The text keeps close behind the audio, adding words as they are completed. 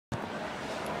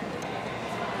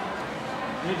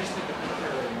you just take a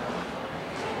picture right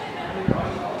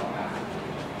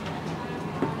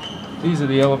now? These are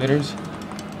the elevators.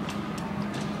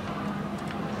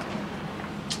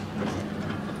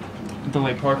 The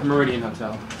late Parker Meridien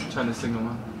Hotel. Turn the signal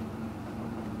on.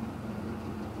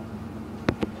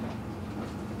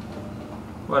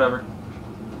 Whatever.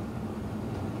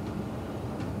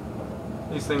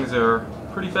 These things are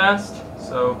pretty fast,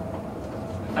 so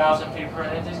 1,000 feet per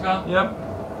minute, just go? yep.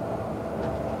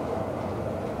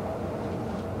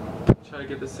 Try to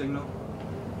get the signal.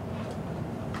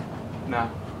 No.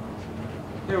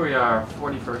 Here we are,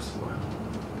 41st floor.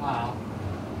 Wow.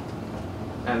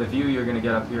 And the view you're gonna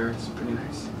get up here is pretty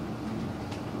nice.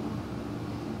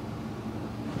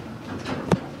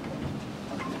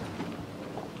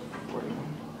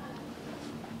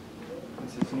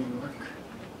 This is New York.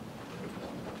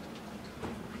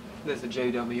 There's a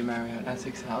JW Marriott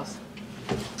Essex house.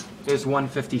 There's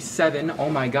 157. Oh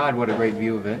my God, what a great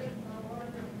view of it.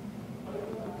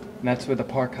 And that's where the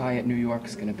Park Hyatt New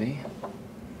York's gonna be.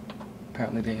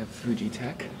 Apparently they have Fuji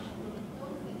Tech.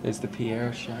 There's the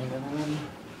Pierre showing everyone.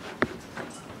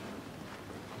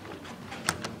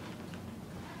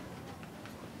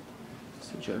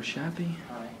 So Joe Shappy.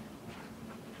 Hi.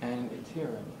 And it's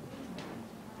here.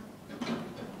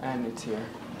 And it's here.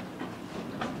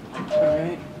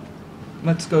 Alright.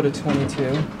 Let's go to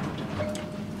 22.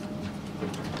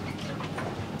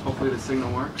 Hopefully the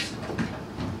signal works.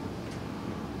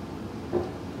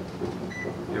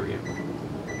 Here we go.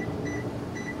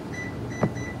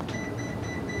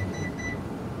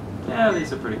 Yeah,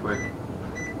 these are pretty quick.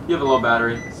 You have a low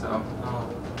battery, so. Oh.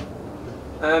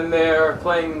 And they're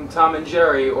playing Tom and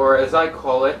Jerry, or as I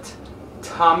call it,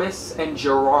 Thomas and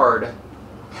Gerard.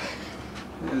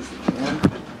 There's the can.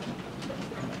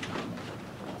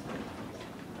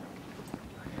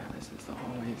 Yeah, this is the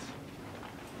hallways.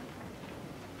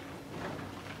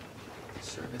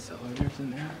 Service elevators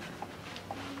in there.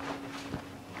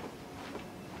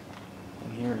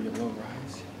 And here are your low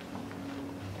rise.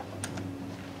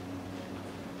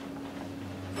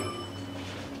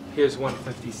 Here's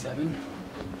 157.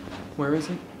 Where is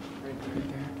it? Right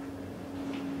there.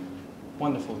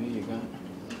 Wonderful view you got.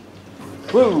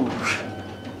 Woo!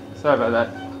 Sorry about that.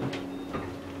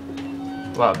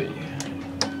 Lobby.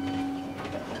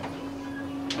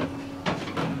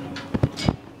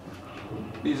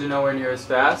 These are nowhere near as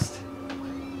fast.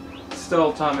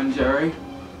 Still Tom and Jerry.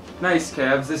 Nice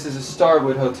cabs. This is a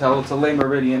Starwood hotel. It's a Le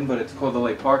Meridien, but it's called the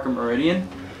Le Parker Meridien.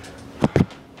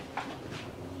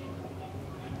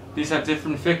 These have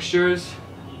different fixtures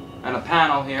and a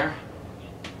panel here.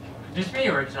 Could this be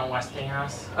the original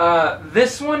Westinghouse?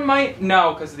 This one might,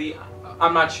 no, because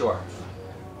I'm not sure,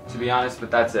 to be honest, but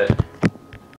that's it.